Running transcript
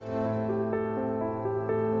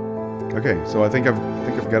Okay, so I think I've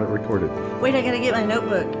got it recorded. Wait, I gotta get my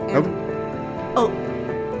notebook. And, oh,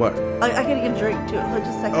 What? I gotta get a drink too. Hold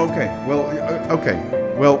just a second. Okay.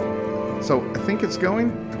 Well, so I think it's going.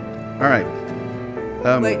 All right.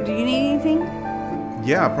 Wait, do you need anything?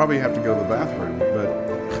 Yeah, I probably have to go to the bathroom,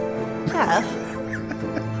 but Jeff,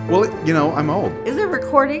 well, I'm old. is it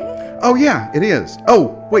recording? Oh yeah, it is.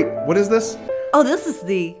 Oh wait, what is this? Oh, this is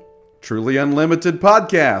the. Truly Unlimited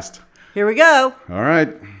podcast. Here we go. All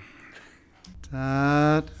right.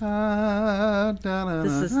 This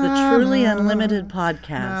is the Truly Unlimited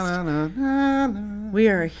podcast. We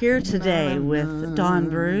are here today with Don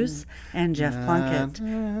Bruce and Jeff Plunkett,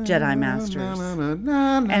 Jedi Masters.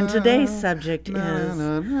 And today's subject is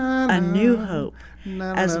A New Hope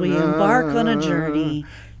as we embark on a journey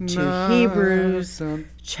to Hebrews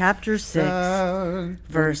chapter 6,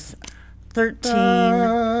 verse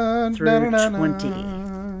 13 through 20.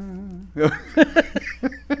 Does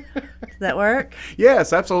that work?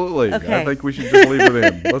 Yes, absolutely. Okay. I think we should just leave it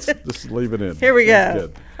in. Let's just leave it in. Here we That's go.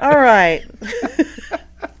 good. All right.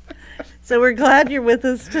 So we're glad you're with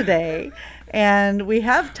us today. And we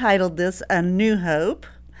have titled this A New Hope,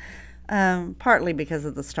 partly because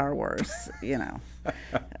of the Star Wars,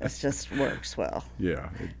 It just works well. Yeah.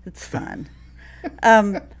 It's fun.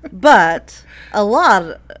 But a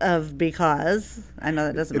lot of because, I know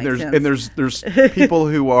that doesn't make sense. And there's people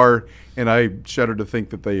who are, and I shudder to think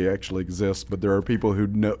that they actually exist, but there are people who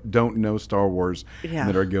don't know Star Wars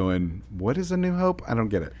that are going, what is A New Hope? I don't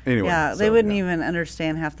get it. Anyway. Yeah, they wouldn't even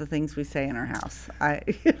understand half the things we say in our house.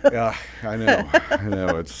 Yeah, I know.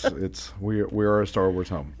 It's we are a Star Wars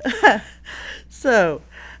home. So,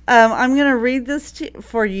 I'm going to read this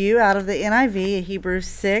for you out of the NIV, Hebrews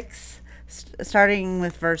 6, starting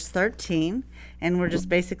with verse 13, and we're just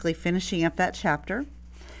basically finishing up that chapter.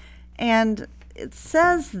 And it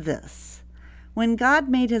says this: when God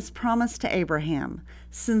made his promise to Abraham,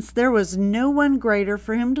 since there was no one greater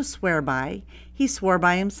for him to swear by, he swore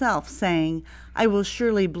by himself, saying, I will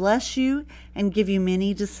surely bless you and give you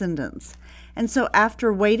many descendants. And so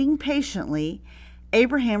after waiting patiently,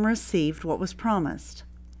 Abraham received what was promised.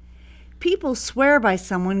 People swear by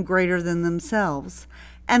someone greater than themselves,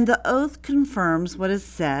 and the oath confirms what is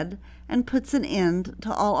said and puts an end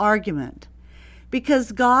to all argument.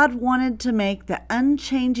 Because God wanted to make the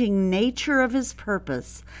unchanging nature of his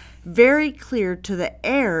purpose very clear to the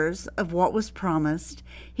heirs of what was promised,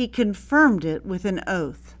 he confirmed it with an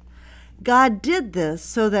oath. God did this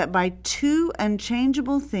so that by two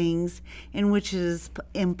unchangeable things in which it is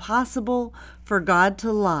impossible for God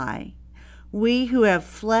to lie, we who have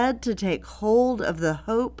fled to take hold of the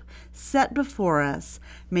hope set before us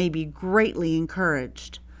may be greatly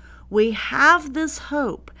encouraged. We have this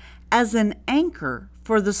hope as an anchor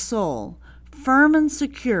for the soul, firm and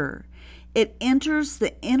secure. It enters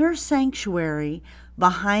the inner sanctuary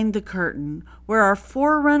behind the curtain, where our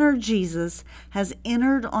forerunner Jesus has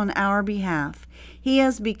entered on our behalf. He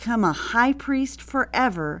has become a high priest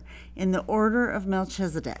forever in the order of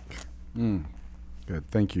Melchizedek. Good.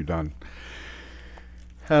 Thank you, Don.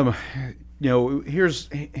 Here's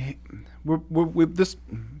with this.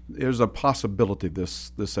 There's a possibility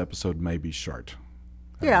this episode may be short.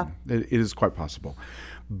 Yeah. It is quite possible.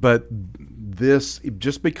 But this,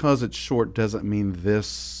 just because it's short doesn't mean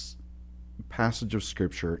this passage of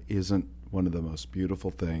Scripture isn't one of the most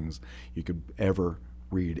beautiful things you could ever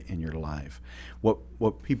read in your life.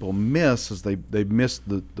 What people miss is they miss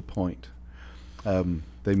the point.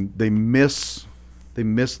 They miss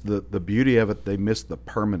the beauty of it. They miss the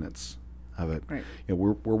permanence of it. Right.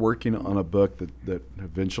 We're working on a book that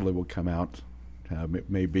eventually will come out. It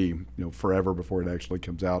may be forever before it actually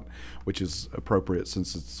comes out, which is appropriate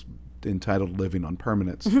since it's entitled "Living on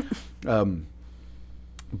Permanence."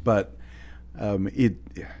 But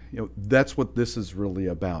that's what this is really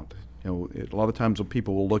about. A lot of times when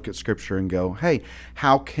people will look at Scripture and go, "Hey,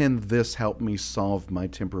 how can this help me solve my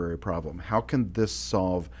temporary problem? How can this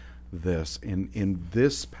solve this?" In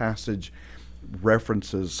this passage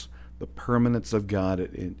references the permanence of God.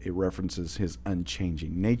 It references his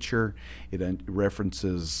unchanging nature. It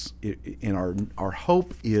references in our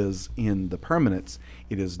hope is in the permanence.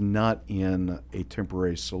 It is not in a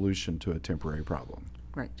temporary solution to a temporary problem.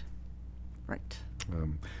 Right.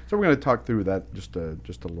 So we're going to talk through that just a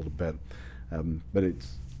little bit, but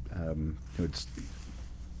it's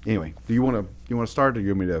anyway. Do you want to start, or do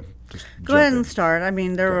you want me to just Go ahead and start. I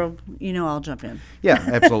mean, I'll jump in. Yeah,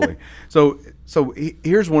 absolutely. So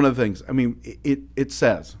here's one of the things. I mean, it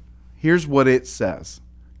says, here's what it says: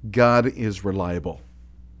 God is reliable.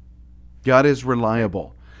 God is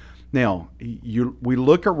reliable. Now, we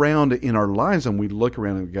look around in our lives and we look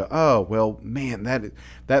around and we go, oh, well, man,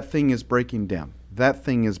 that thing is breaking down. That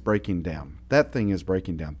thing is breaking down. That thing is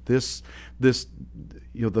breaking down. This,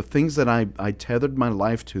 the things that I tethered my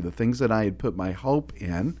life to, the things that I had put my hope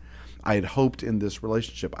in, I had hoped in this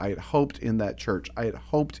relationship. I had hoped in that church. I had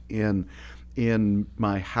hoped in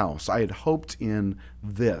my house. I had hoped in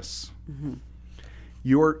this. Mm-hmm.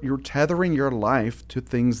 You're tethering your life to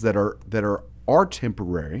things that are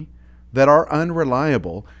temporary, that are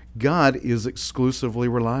unreliable. God is exclusively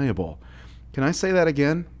reliable. Can I say that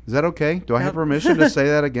again? Is that okay? Do I have permission to say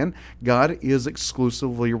that again? God is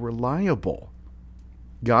exclusively reliable.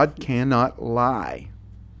 God cannot lie.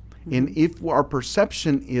 And if our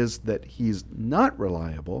perception is that he's not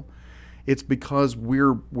reliable, it's because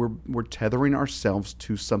we're tethering ourselves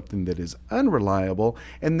to something that is unreliable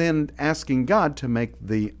and then asking God to make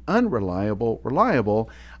the unreliable reliable.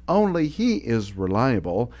 Only he is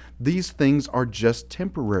reliable. These things are just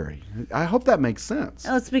temporary. I hope that makes sense.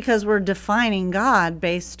 Well, it's because we're defining God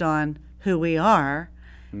based on who we are.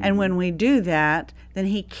 Mm-hmm. And when we do that, then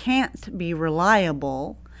he can't be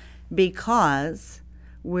reliable because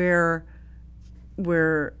we're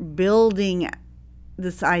building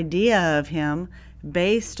this idea of him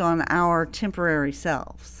based on our temporary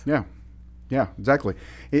selves. Yeah, exactly.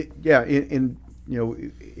 It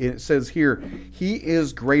says here, he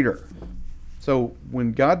is greater. So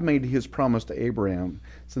when God made his promise to Abraham,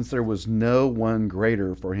 since there was no one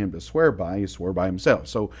greater for him to swear by, he swore by himself.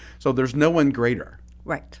 So there's no one greater.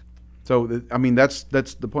 Right. So I mean that's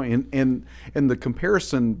the point. And the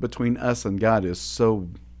comparison between us and God is so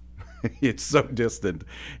it's so distant.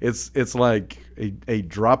 It's like a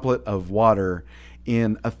droplet of water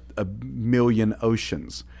in a million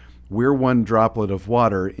oceans. We're one droplet of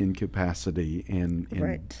water in capacity and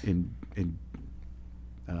in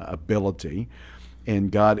ability,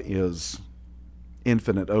 and God is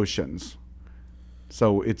infinite oceans.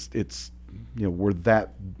 So it's we're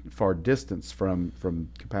that far distance from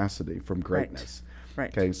capacity, from greatness.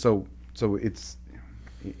 Right. Okay. So it's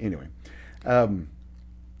anyway.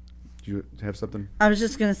 Do you have something? I was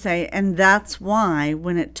just going to say, and that's why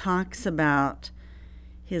when it talks about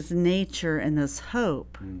his nature and this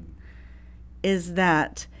hope, is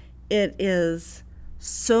that it is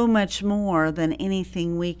so much more than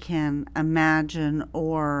anything we can imagine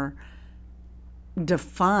or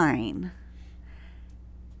define,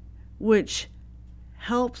 which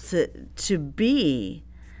helps it to be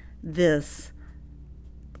this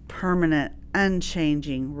permanent,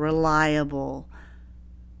 unchanging, reliable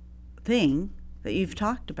thing that you've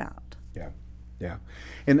talked about. Yeah.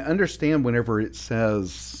 And understand whenever it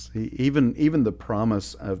says, even the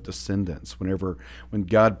promise of descendants, when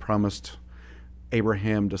God promised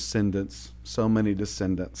Abraham descendants, so many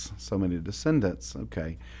descendants.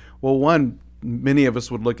 Okay. Well, many of us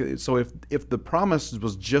would look at it. So if the promise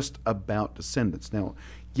was just about descendants, now,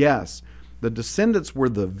 yes, the descendants were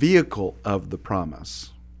the vehicle of the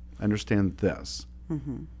promise. Understand this.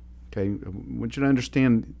 Mm-hmm. Okay, I want you to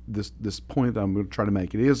understand this point that I'm going to try to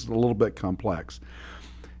make. It is a little bit complex,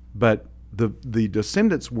 but the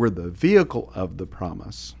descendants were the vehicle of the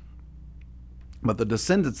promise, but the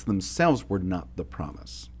descendants themselves were not the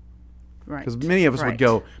promise. Right. Because many of us would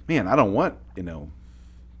go, man, I don't want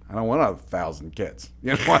 1,000 kids.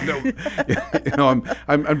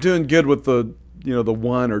 I'm doing good with the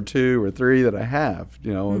one or two or three that I have.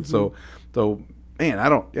 Mm-hmm. And so. Man, I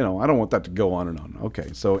don't want that to go on and on.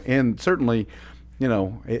 Okay, so, and certainly,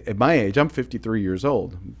 at my age, I'm 53 years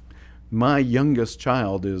old. My youngest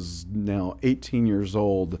child is now 18 years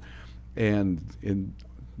old, and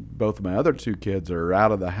both of my other two kids are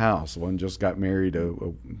out of the house. One just got married.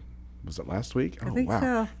 Was it last week? I think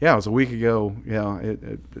so. Yeah, it was a week ago. Yeah,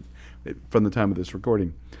 from the time of this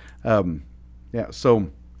recording.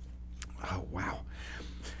 So, oh wow.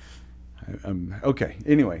 Okay.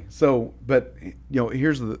 Anyway, so but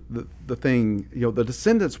here's the thing. The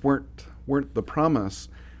descendants weren't the promise;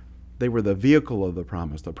 they were the vehicle of the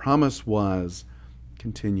promise. The promise was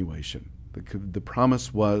continuation. The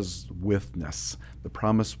promise was witness. The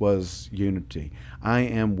promise was unity. I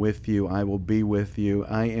am with you. I will be with you.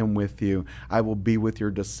 I am with you. I will be with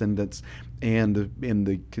your descendants. And in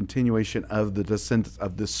the continuation of the descendants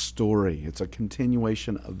of this story, it's a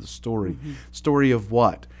continuation of the story. Mm-hmm. Story of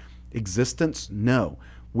what? Existence? No.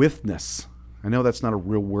 Witness. I know that's not a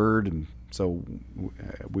real word, and so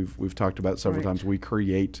we've talked about it several times. We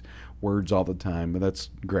create words all the time, but that's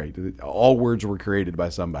great. All words were created by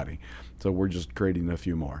somebody, so we're just creating a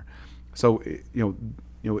few more. So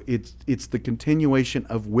it's the continuation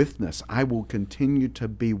of witness. I will continue to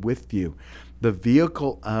be with you. The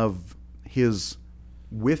vehicle of his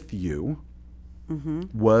with you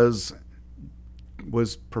was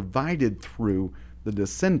provided through the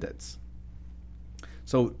descendants.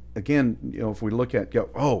 So again, if we look at,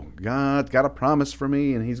 God's got a promise for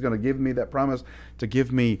me, and He's going to give me that promise to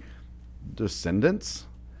give me descendants.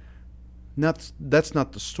 That's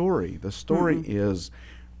not the story. The story is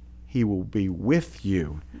He will be with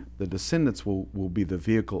you. The descendants will be the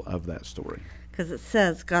vehicle of that story. Because it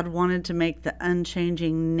says God wanted to make the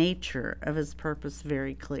unchanging nature of His purpose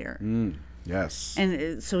very clear. Yes.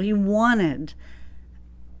 And so He wanted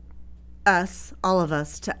us, all of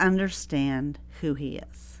us, to understand who He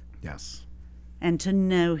is. Yes. And to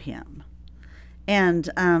know Him. And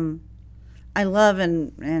I love,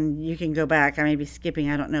 and you can go back, I may be skipping,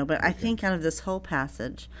 I don't know, but I think out of this whole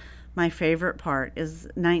passage, my favorite part is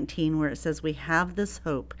 19, where it says, we have this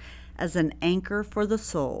hope as an anchor for the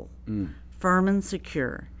soul, firm and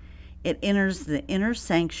secure. It enters the inner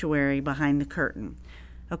sanctuary behind the curtain.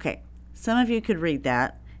 Okay, some of you could read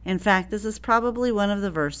that. In fact, this is probably one of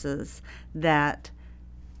the verses that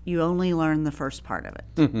you only learn the first part of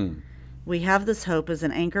it. We have this hope as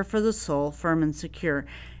an anchor for the soul, firm and secure.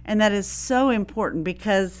 And that is so important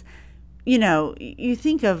because, you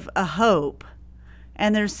think of a hope,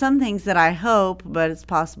 and there's some things that I hope, but it's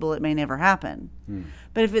possible it may never happen.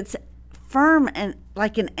 But if it's firm and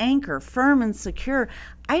like an anchor, firm and secure,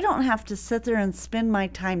 I don't have to sit there and spend my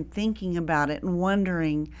time thinking about it and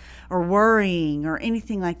wondering or worrying or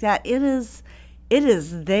anything like that. It is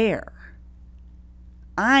there.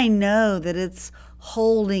 I know that it's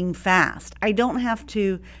holding fast. I don't have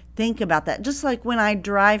to think about that. Just like when I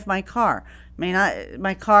drive my car.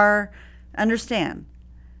 My car, understand,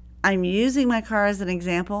 I'm using my car as an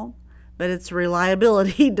example, but its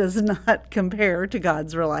reliability does not compare to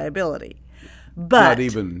God's reliability. But not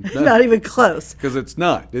even close. Because it's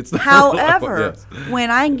not. However, yes.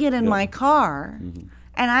 When I get in my car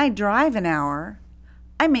and I drive an hour,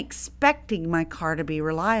 I'm expecting my car to be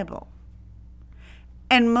reliable.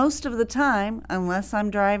 And most of the time, unless I'm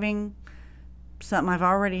driving something I've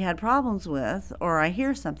already had problems with, or I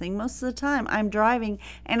hear something, most of the time I'm driving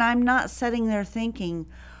and I'm not sitting there thinking,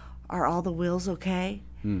 are all the wheels okay?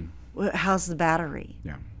 How's the battery?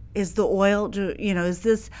 Yeah. Is the oil, is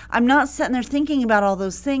this, I'm not sitting there thinking about all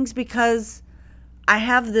those things because I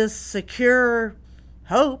have this secure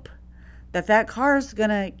hope that car is going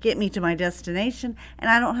to get me to my destination and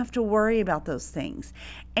I don't have to worry about those things.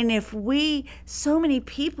 And so many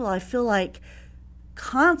people, I feel like,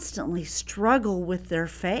 constantly struggle with their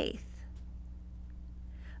faith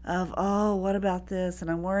of, what about this? And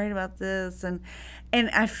I'm worried about this. And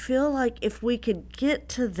I feel like if we could get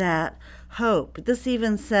to that hope, this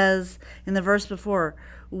even says in the verse before,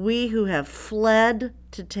 we who have fled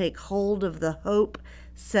to take hold of the hope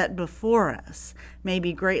set before us may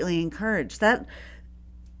be greatly encouraged. That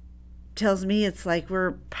tells me it's like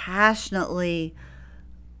we're passionately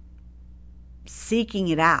seeking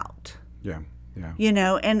it out. Yeah.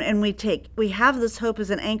 Yeah. And we have this hope as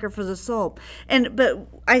an anchor for the soul. But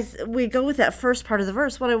we go with that first part of the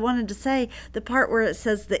verse. What I wanted to say, the part where it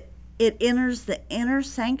says that it enters the inner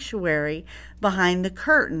sanctuary behind the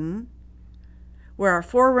curtain, where our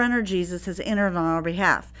forerunner Jesus has entered on our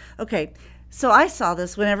behalf. Okay, so I saw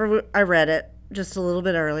this whenever I read it just a little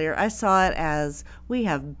bit earlier. I saw it as we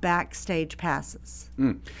have backstage passes.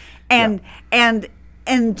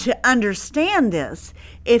 And to understand this,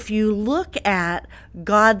 if you look at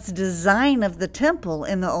God's design of the temple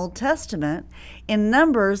in the Old Testament, in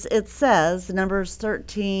Numbers, it says, Numbers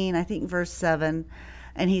 13, I think verse 7,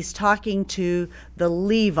 and he's talking to the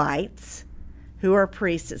Levites, who are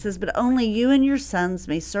priests. It says, but only you and your sons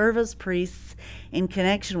may serve as priests in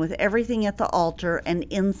connection with everything at the altar and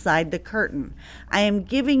inside the curtain. I am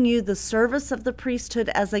giving you the service of the priesthood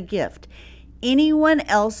as a gift. Anyone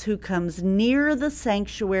else who comes near the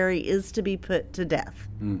sanctuary is to be put to death.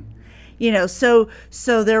 So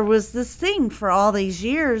there was this thing for all these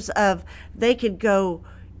years of they could go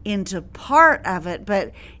into part of it,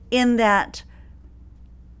 but in that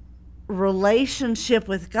relationship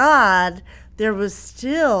with God, there was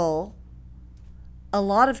still a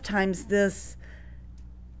lot of times this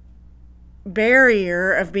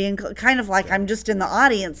barrier of being kind of like I'm just in the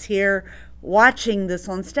audience here watching this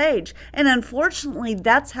on stage. And unfortunately,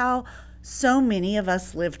 that's how so many of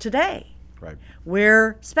us live today. Right.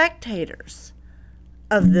 We're spectators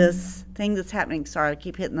of this thing that's happening. Sorry, I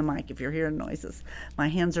keep hitting the mic if you're hearing noises. My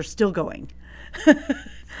hands are still going.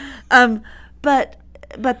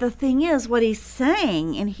 But the thing is, what he's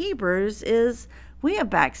saying in Hebrews is we have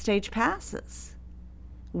backstage passes.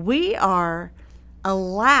 We are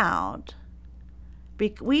allowed,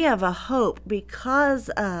 we have a hope because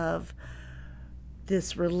of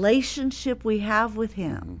this relationship we have with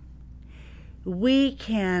him, we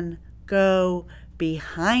can go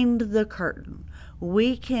behind the curtain.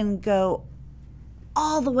 We can go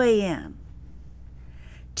all the way in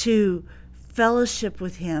to fellowship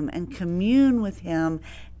with him and commune with him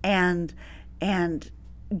and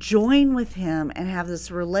join with him and have this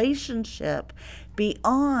relationship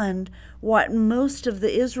beyond what most of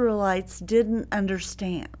the Israelites didn't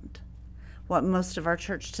understand, what most of our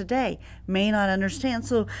church today may not understand.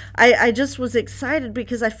 So I just was excited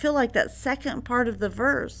because I feel like that second part of the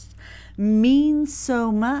verse means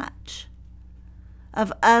so much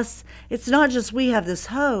of us. It's not just we have this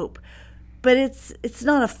hope, but it's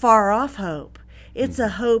not a far off hope. It's a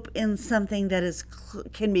hope in something that is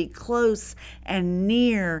can be close and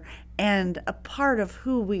near and a part of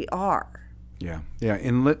who we are. Yeah,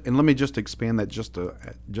 and let me just expand that just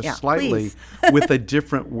slightly please. with a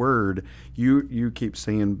different word. You keep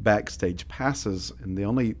saying backstage passes, and the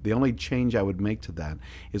only change I would make to that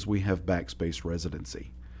is we have backspace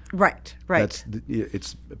residency. Right. It's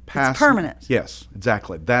past. It's permanent. Yes,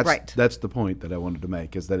 exactly. That's right. That's the point that I wanted to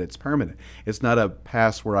make, is that it's permanent. It's not a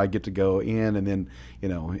pass where I get to go in and then,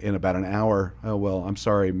 in about an hour, oh well, I'm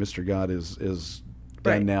sorry, Mr. God is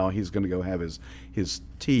done Right. now. He's going to go have his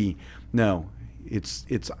tea. No, it's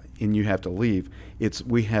and you have to leave.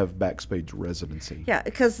 We have backstage residency. Yeah,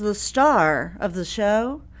 because the star of the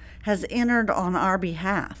show has entered on our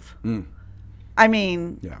behalf. I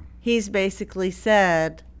mean, Yeah. He's basically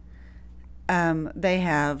said they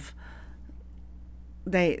have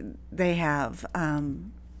I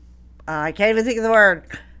can't even think of the word,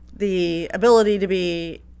 the ability to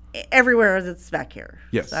be everywhere that's back here.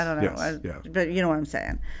 Yes, I don't know, yes, yeah. but you know what I'm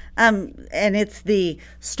saying. And it's the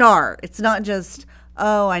star. It's not just,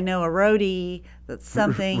 oh, I know a roadie that's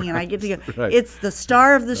something and I get to go. Right. It's the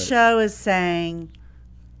star of the show is saying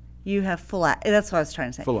you have full that's what I was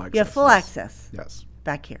trying to say. Full access, You have full yes. access Yes.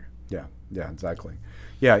 back here. Yeah, exactly.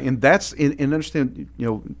 Yeah, and that's and understand,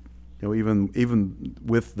 even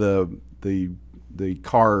with the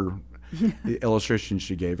car the illustration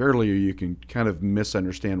she gave earlier, you can kind of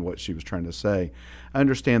misunderstand what she was trying to say. I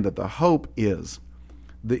understand that the hope is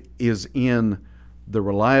in the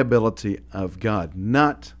reliability of God,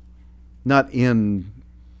 not in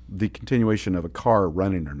the continuation of a car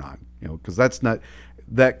running or not. Because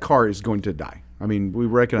that car is going to die. I mean, we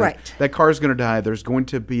recognize Right. that car is going to die. There's going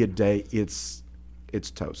to be a day it's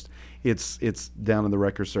toast. It's down in the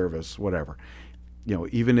wrecker service, whatever.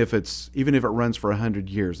 Even if it runs for 100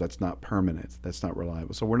 years, that's not permanent. That's not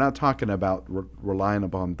reliable. So we're not talking about relying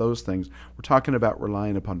upon those things. We're talking about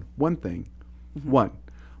relying upon one thing,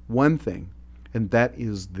 one thing, and that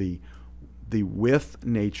is the with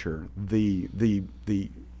nature, the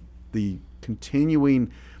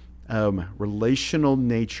continuing relational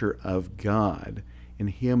nature of God, and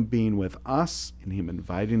Him being with us and Him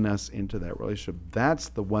inviting us into that relationship. That's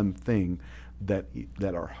the one thing that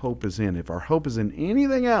our hope is in. If our hope is in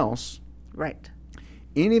anything else, Right.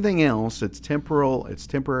 it's temporal, it's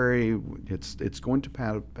temporary, it's going to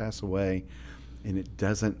pass away, and it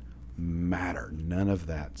doesn't matter. None of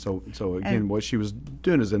that. So again, what she was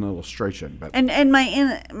doing is an illustration, but And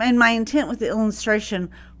my intent with the illustration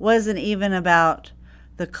wasn't even about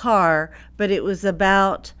the car, but it was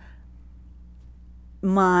about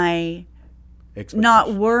my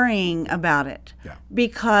not worrying about it. Yeah.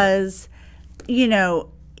 Because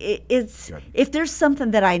it's Good. if there's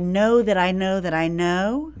something that I know,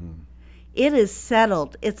 it is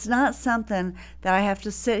settled. It's not something that I have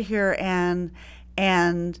to sit here and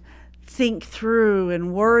think through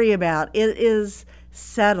and worry about. It is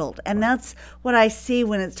settled. And that's what I see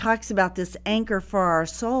when it talks about this anchor for our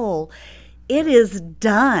soul. It is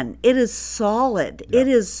done. It is solid. Yeah. It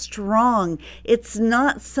is strong. It's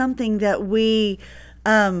not something that we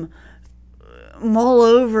mull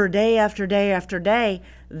over day after day after day.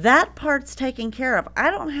 That part's taken care of. I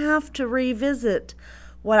don't have to revisit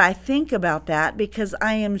what I think about that because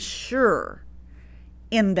I am sure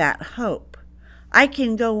in that hope. I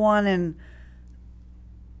can go on and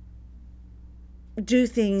do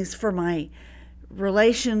things for my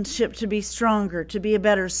relationship to be stronger, to be a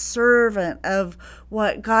better servant of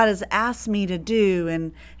what God has asked me to do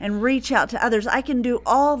and reach out to others. I can do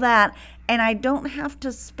all that, and I don't have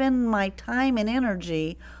to spend my time and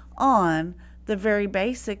energy on the very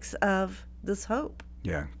basics of this hope.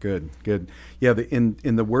 Yeah, good. Yeah, in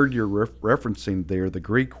the word you're referencing there, the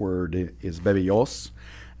Greek word is bebios,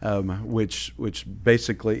 which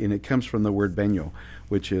basically, and it comes from the word benyo,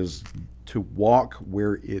 which is to walk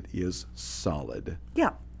where it is solid.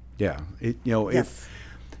 Yeah. Yeah, Yes.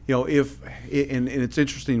 if and it's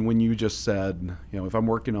interesting when you just said, if I'm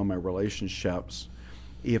working on my relationships,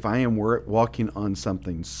 if I am walking on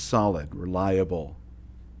something solid, reliable,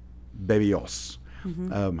 babios,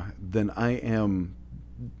 then I am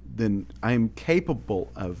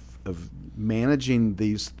capable of managing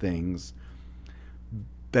these things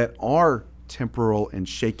that are temporal and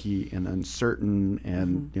shaky and uncertain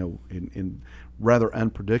and in rather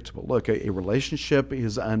unpredictable. Look, a relationship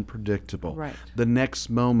is unpredictable. Right. The next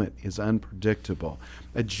moment is unpredictable.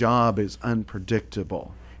 A job is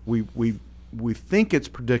unpredictable. We think it's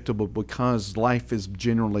predictable because life is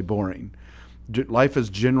generally boring. Life is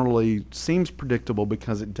generally seems predictable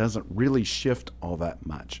because it doesn't really shift all that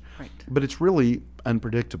much. Right. But it's really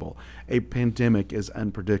unpredictable. A pandemic is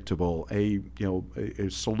unpredictable. A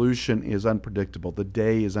solution is unpredictable. The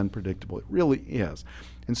day is unpredictable. It really is.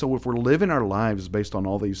 And so if we're living our lives based on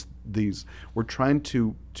all these we're trying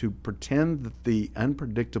to pretend that the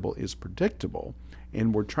unpredictable is predictable,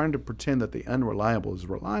 and we're trying to pretend that the unreliable is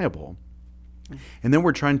reliable. And then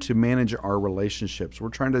we're trying to manage our relationships. We're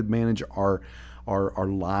trying to manage our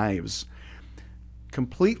lives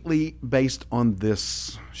completely based on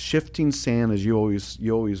this shifting sand, as you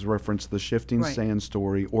always reference the shifting sand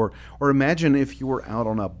story. Or imagine if you were out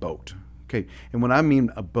on a boat. Okay, and when I mean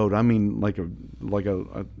a boat, I mean like a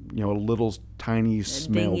little tiny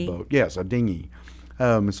small boat. Yes, a dinghy.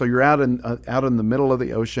 So you're out in the middle of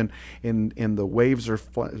the ocean, and the waves are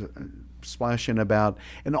splashing about,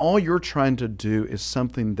 and all you're trying to do is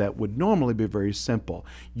something that would normally be very simple.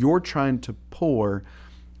 You're trying to pour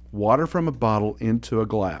water from a bottle into a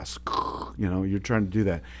glass. You're trying to do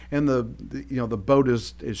that, and the boat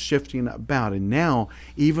is shifting about, and now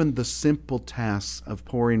even the simple task of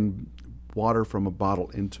pouring water from a bottle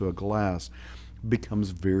into a glass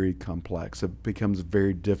becomes very complex. It becomes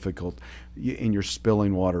very difficult, and you're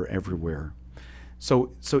spilling water everywhere.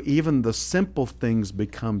 So even the simple things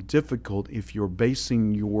become difficult if you're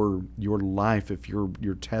basing your life, if you're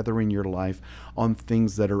tethering your life on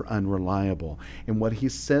things that are unreliable. And what he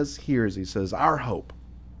says here is, he says, our hope.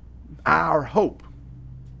 I'm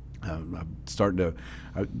starting to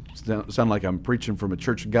sound like I'm preaching from a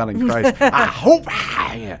Church of God in Christ. I hope.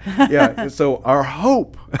 Yeah. So our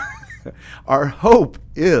hope, our hope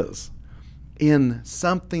is in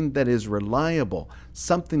something that is reliable,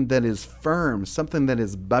 something that is firm, something that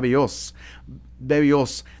is babios,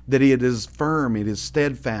 that it is firm, it is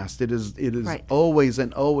steadfast, it is right. always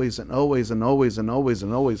and always and always and always and always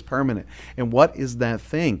and always permanent. And what is that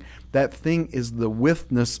thing? That thing is the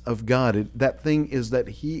withness of God. That thing is that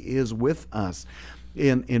He is with us.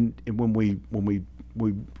 And when we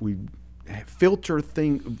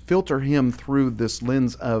filter Him through this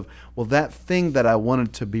lens of, well, that thing that I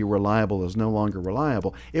wanted to be reliable is no longer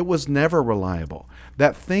reliable. It was never reliable.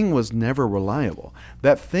 That thing was never reliable.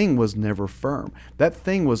 That thing was never firm. That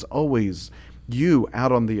thing was always you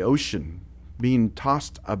out on the ocean being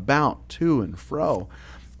tossed about to and fro.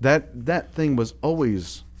 That thing was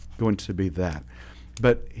always going to be that.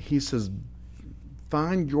 But he says,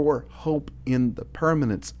 find your hope in the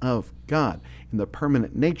permanence of God, in the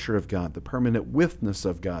permanent nature of God, the permanent withness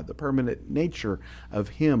of God, the permanent nature of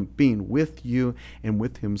Him being with you and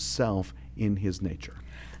with Himself in His nature.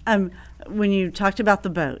 When you talked about the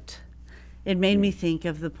boat, it made me think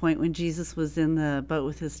of the point when Jesus was in the boat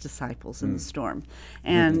with His disciples in the storm,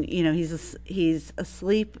 and he's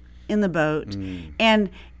asleep in the boat, and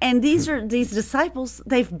these disciples,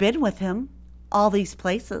 they've been with Him all these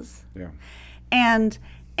places, and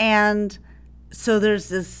so there's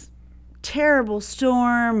this terrible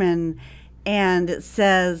storm, and it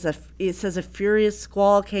says a furious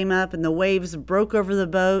squall came up, and the waves broke over the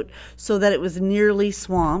boat so that it was nearly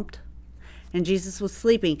swamped, and Jesus was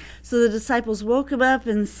sleeping. So the disciples woke him up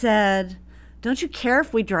and said, "Don't you care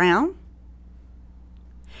if we drown?"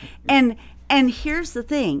 And here's the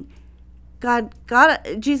thing: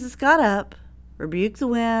 Jesus got up, rebuked the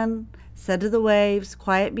wind, said to the waves,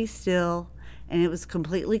 "Quiet, be still," and it was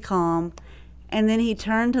completely calm. And then He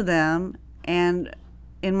turned to them and,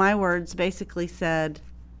 in my words, basically said,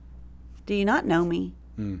 "Do you not know me?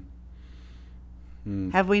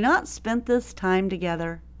 Have we not spent this time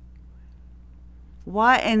together?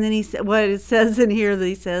 Why?" And then He said, what it says in here that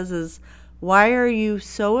He says is, "Why are you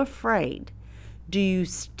so afraid? Do you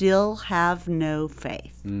still have no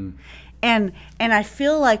faith?" And I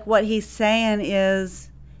feel like what He's saying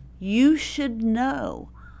is, you should know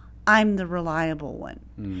I'm the reliable one.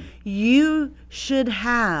 You should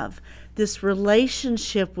have this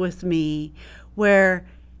relationship with me where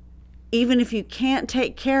even if you can't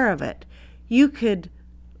take care of it, you could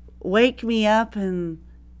wake me up and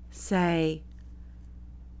say,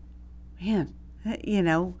 "Man,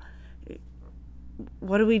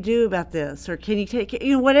 what do we do about this? Or can you take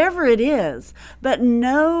it? Whatever it is. But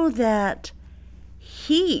know that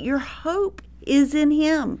your hope is in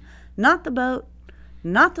him, not the boat,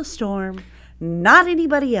 not the storm, not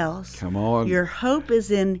anybody else. Come on. Your hope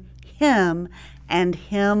is in him and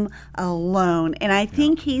him alone. And I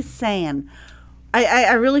think he's saying,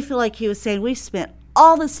 I really feel like he was saying, we spent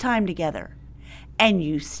all this time together and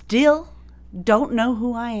you still don't know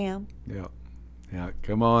who I am. Yeah. Yeah.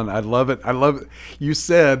 Come on. I love it. I love it. You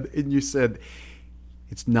said,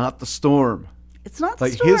 it's not the storm. It's not the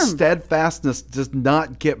like storm. His steadfastness does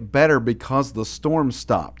not get better because the storm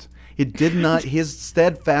stopped. It did not, his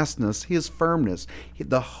steadfastness, his firmness,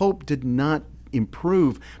 the hope did not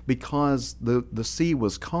improve because the sea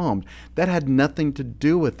was calmed. That had nothing to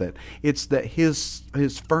do with it. It's that his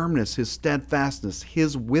firmness, his steadfastness,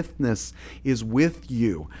 his witness is with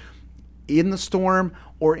you in the storm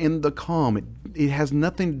or in the calm. It has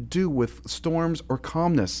nothing to do with storms or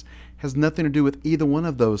calmness. It has nothing to do with either one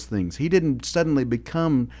of those things. He didn't suddenly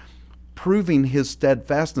become proving his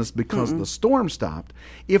steadfastness because the storm stopped.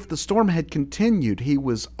 If the storm had continued, he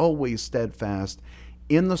was always steadfast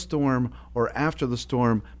in the storm or after the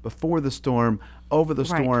storm, before the storm, over the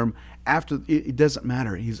storm, after. It doesn't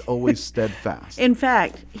matter. He's always steadfast. In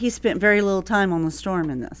fact, he spent very little time on the storm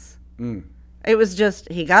in this. It was just,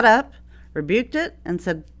 he got up, rebuked it, and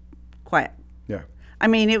said, quiet. Yeah. I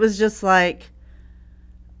mean, it was just like,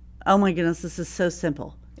 oh my goodness, this is so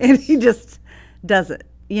simple. And he just does it.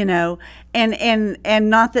 And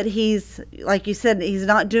not that he's, like you said, he's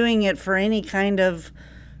not doing it for any kind of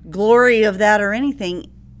glory of that or anything.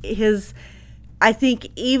 I think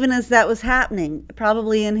even as that was happening,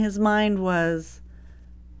 probably in his mind was,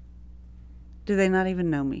 do they not even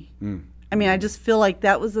know me? I mean, I just feel like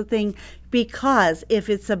that was the thing, because if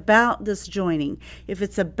it's about this joining, if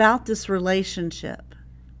it's about this relationship,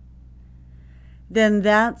 then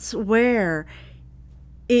that's where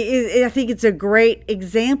I think it's a great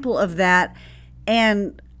example of that.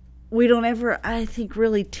 And we don't ever, I think,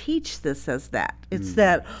 really teach this as that. It's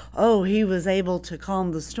that, oh, he was able to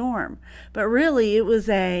calm the storm. But really, it was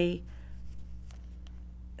a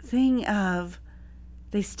thing of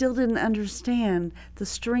they still didn't understand the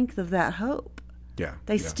strength of that hope. Yeah.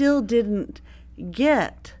 They still didn't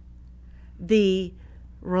get the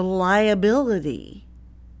reliability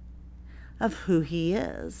of who he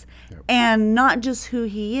is. Yep. And not just who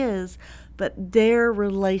he is, but their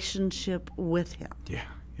relationship with him. Yeah.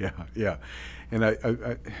 And I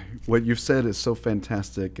what you've said is so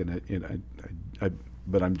fantastic,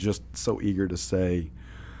 but I'm just so eager to say,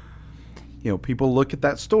 people look at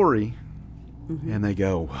that story and they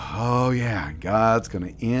go, oh yeah, God's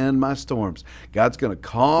going to end my storms. God's going to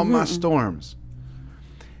calm my storms.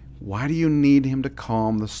 Why do you need him to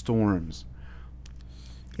calm the storms?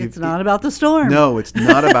 It's not about the storm. No, it's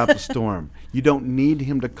not about the storm. You don't need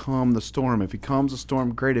him to calm the storm. If he calms the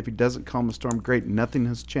storm, great. If he doesn't calm the storm, great. Nothing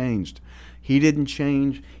has changed. He didn't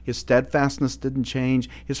change. His steadfastness didn't change.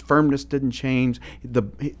 His firmness didn't change. The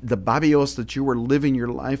Babios that you were living your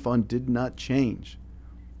life on did not change.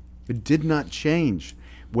 It did not change.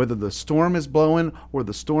 Whether the storm is blowing or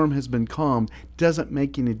the storm has been calmed doesn't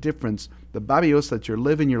make any difference. The Babios that you're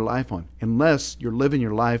living your life on, unless you're living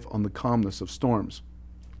your life on the calmness of storms.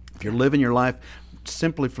 If you're living your life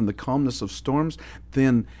simply from the calmness of storms,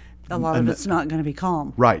 then a lot of it's not going to be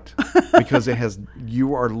calm. Right. Because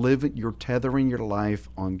you're tethering your life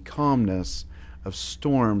on calmness of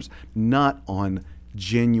storms, not on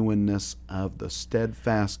genuineness of the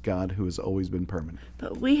steadfast God who has always been permanent.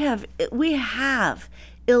 But we have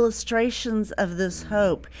illustrations of this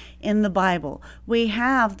hope in the Bible. We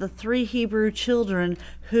have the 3 Hebrew children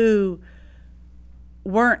who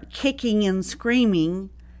weren't kicking and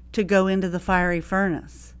screaming to go into the fiery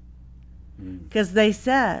furnace, because they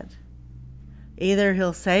said, either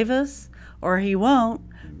he'll save us or he won't,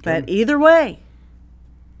 but either way,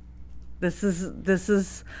 this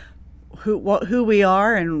is who we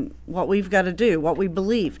are and what we've got to do, what we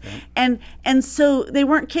believe. And so they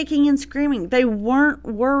weren't kicking and screaming. They weren't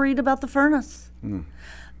worried about the furnace.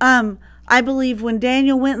 I believe when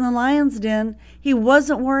Daniel went in the lion's den, he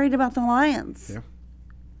wasn't worried about the lions. Yeah.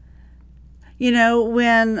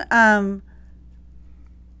 When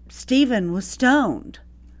Stephen was stoned,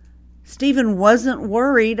 Stephen wasn't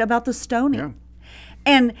worried about the stoning.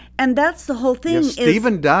 Yeah. And that's the whole thing.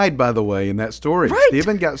 Stephen died, by the way, in that story. Right.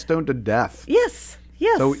 Stephen got stoned to death. Yes.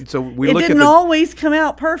 So we it look didn't at always come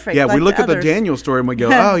out perfect. Yeah, like we look at the others. Daniel story and we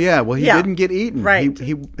go, oh yeah, well he didn't get eaten. Right.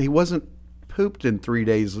 He wasn't pooped in 3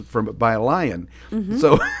 days by a lion.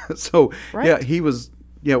 So Right. yeah, he was.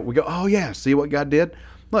 Yeah, we go, oh yeah, see what God did?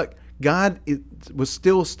 Look, God was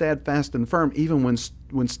still steadfast and firm even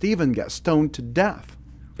when Stephen got stoned to death.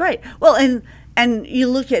 Right. Well, and you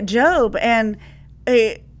look at Job, and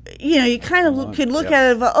you kind of could look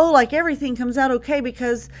at it of, like everything comes out okay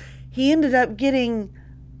because he ended up getting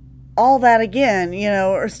all that again,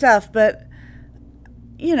 or stuff. But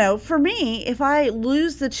for me, if I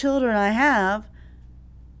lose the children I have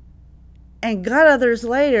and got others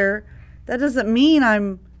later, that doesn't mean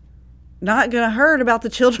I'm not going to hurt about the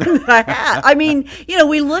children that I had. I mean,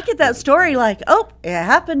 we look at that story like, oh, it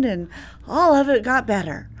happened and all of it got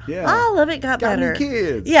better. Yeah. All of it got better. Got new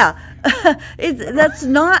kids. Yeah. That's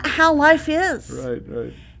not how life is.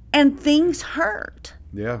 Right. And things hurt.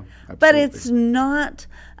 Yeah, absolutely. But it's not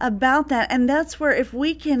about that. And that's where if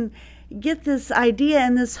we can get this idea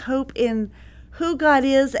and this hope in who God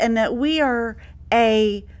is and that we are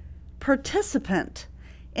a participant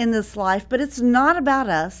in this life, but it's not about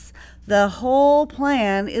us. The whole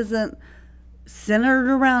plan isn't centered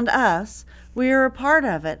around us. We're a part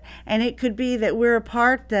of it. And it could be that we're a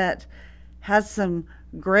part that has some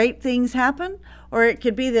great things happen, or it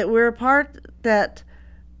could be that we're a part that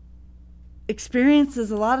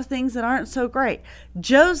experiences a lot of things that aren't so great.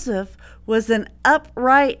 Joseph was an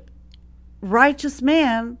upright, righteous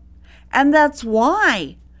man, and that's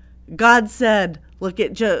why God said, look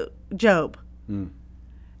at Job.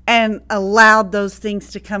 And allowed those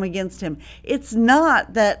things to come against him. It's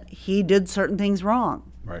not that he did certain things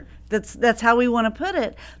wrong. Right. That's how we want to put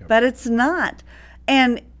it, but it's not.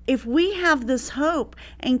 And if we have this hope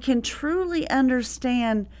and can truly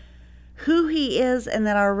understand who he is and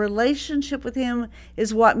that our relationship with him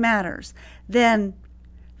is what matters, then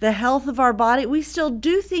the health of our body, we still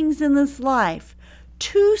do things in this life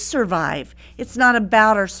to survive. It's not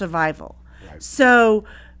about our survival. Right. So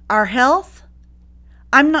our health,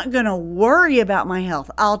 I'm not going to worry about my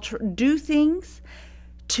health. I'll do things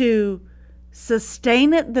to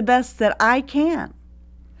sustain it the best that I can.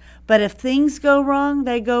 But if things go wrong,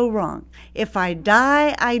 they go wrong. If I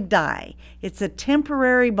die, I die. It's a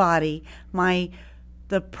temporary body.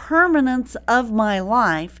 The permanence of my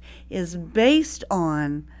life is based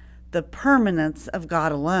on the permanence of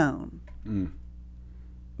God alone.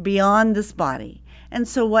 Beyond this body. And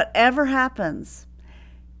so whatever happens,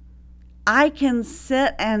 I can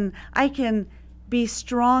sit and I can be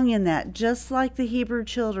strong in that, just like the Hebrew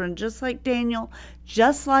children, just like Daniel,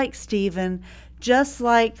 just like Stephen, just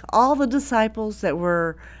like all the disciples that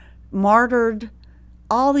were martyred,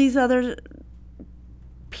 all these other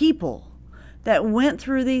people that went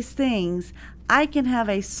through these things. I can have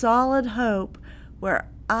a solid hope where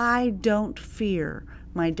I don't fear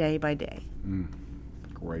my day by day.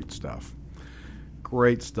 Great stuff.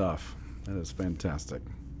 Great stuff. That is fantastic.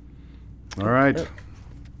 All right.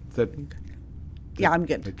 Yeah, I'm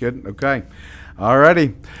good. Good? Okay. All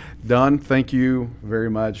righty. Don, thank you very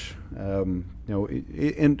much. And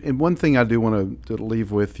one thing I do want to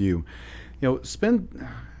leave with you,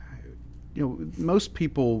 most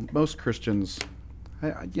people, most Christians,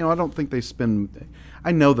 I don't think they spend,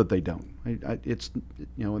 I know that they don't.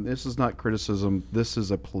 And this is not criticism. This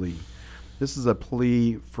is a plea. This is a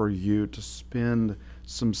plea for you to spend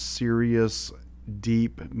some serious,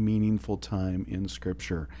 deep, meaningful time in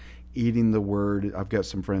Scripture, eating the Word. I've got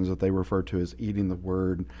some friends that they refer to as eating the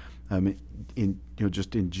Word.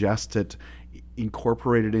 Just ingest it,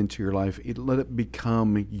 incorporate it into your life. Let it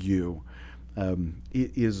become you.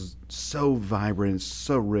 It is so vibrant, it's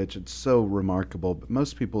so rich, it's so remarkable. But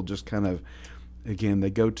most people just kind of, again, they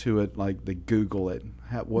go to it like they Google it.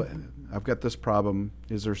 I've got this problem.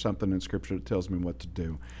 Is there something in Scripture that tells me what to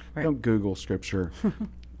do? Right. Don't Google Scripture.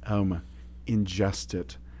 Ingest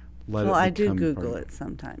it. I do Google it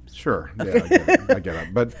sometimes. Sure, yeah, I get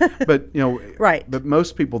it. But right. But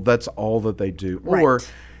most people, that's all that they do. Right. Or,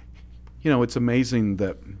 it's amazing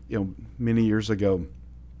that many years ago,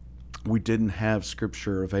 we didn't have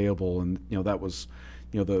Scripture available, and that was,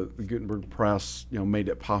 the Gutenberg Press, made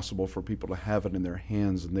it possible for people to have it in their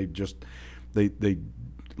hands, and they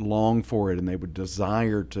long for it, and they would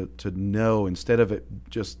desire to know, instead of it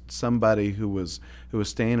just somebody who was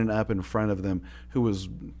standing up in front of them, who was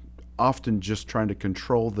often just trying to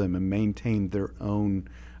control them and maintain their own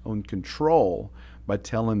control by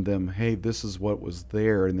telling them, hey, this is what was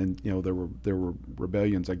there. And then there were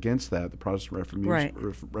rebellions against that. The Protestant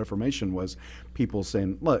Reformation was people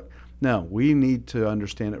saying, look, no, we need to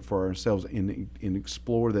understand it for ourselves and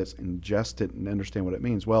explore this, ingest it, and understand what it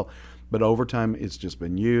means. Well, but over time, it's just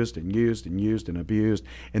been used and used and used and abused,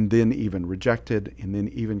 and then even rejected, and then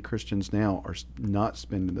even Christians now are not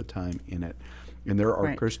spending the time in it. And there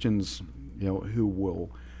are Christians, who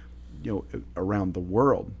will, around the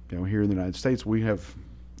world, here in the United States, we have,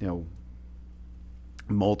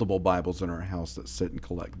 multiple Bibles in our house that sit and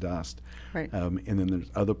collect dust. Right. And then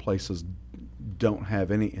there's other places don't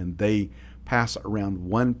have any, and they pass around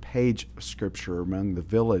one page of scripture among the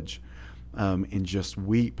village, and just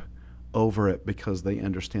weep over it because they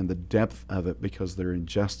understand the depth of it, because they're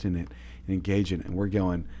ingesting it and engaging it. And we're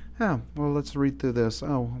going, oh, well, let's read through this.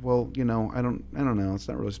 Oh, well, I don't know. It's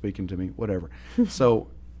not really speaking to me. Whatever. So,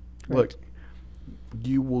 Right. look,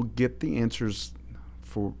 you will get the answers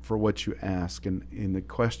for what you ask, and the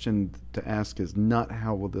question to ask is not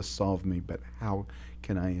how will this solve me, but how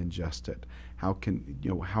can I ingest it? How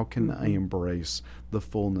can I embrace the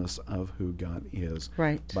fullness of who God is?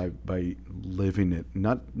 Right. By living it,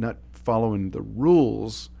 not following the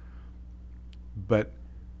rules, but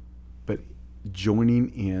joining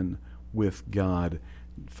in with God.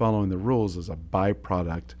 Following the rules is a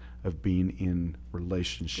byproduct of being in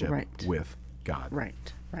relationship Right. with God. Right.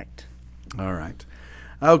 All right.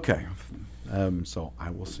 Okay. So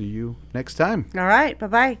I will see you next time. All right.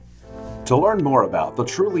 Bye-bye. To learn more about the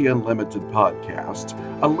Truly Unlimited podcast,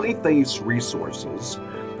 Alethes Resources,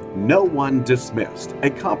 No One Dismissed,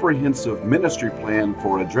 a comprehensive ministry plan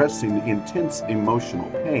for addressing intense emotional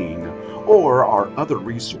pain, or our other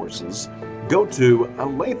resources, go to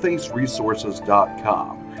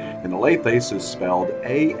alethesresources.com. And Alethes is spelled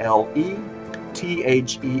ALETHES.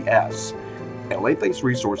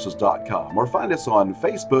 Alethesresources.com, or find us on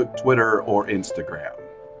Facebook, Twitter, or Instagram.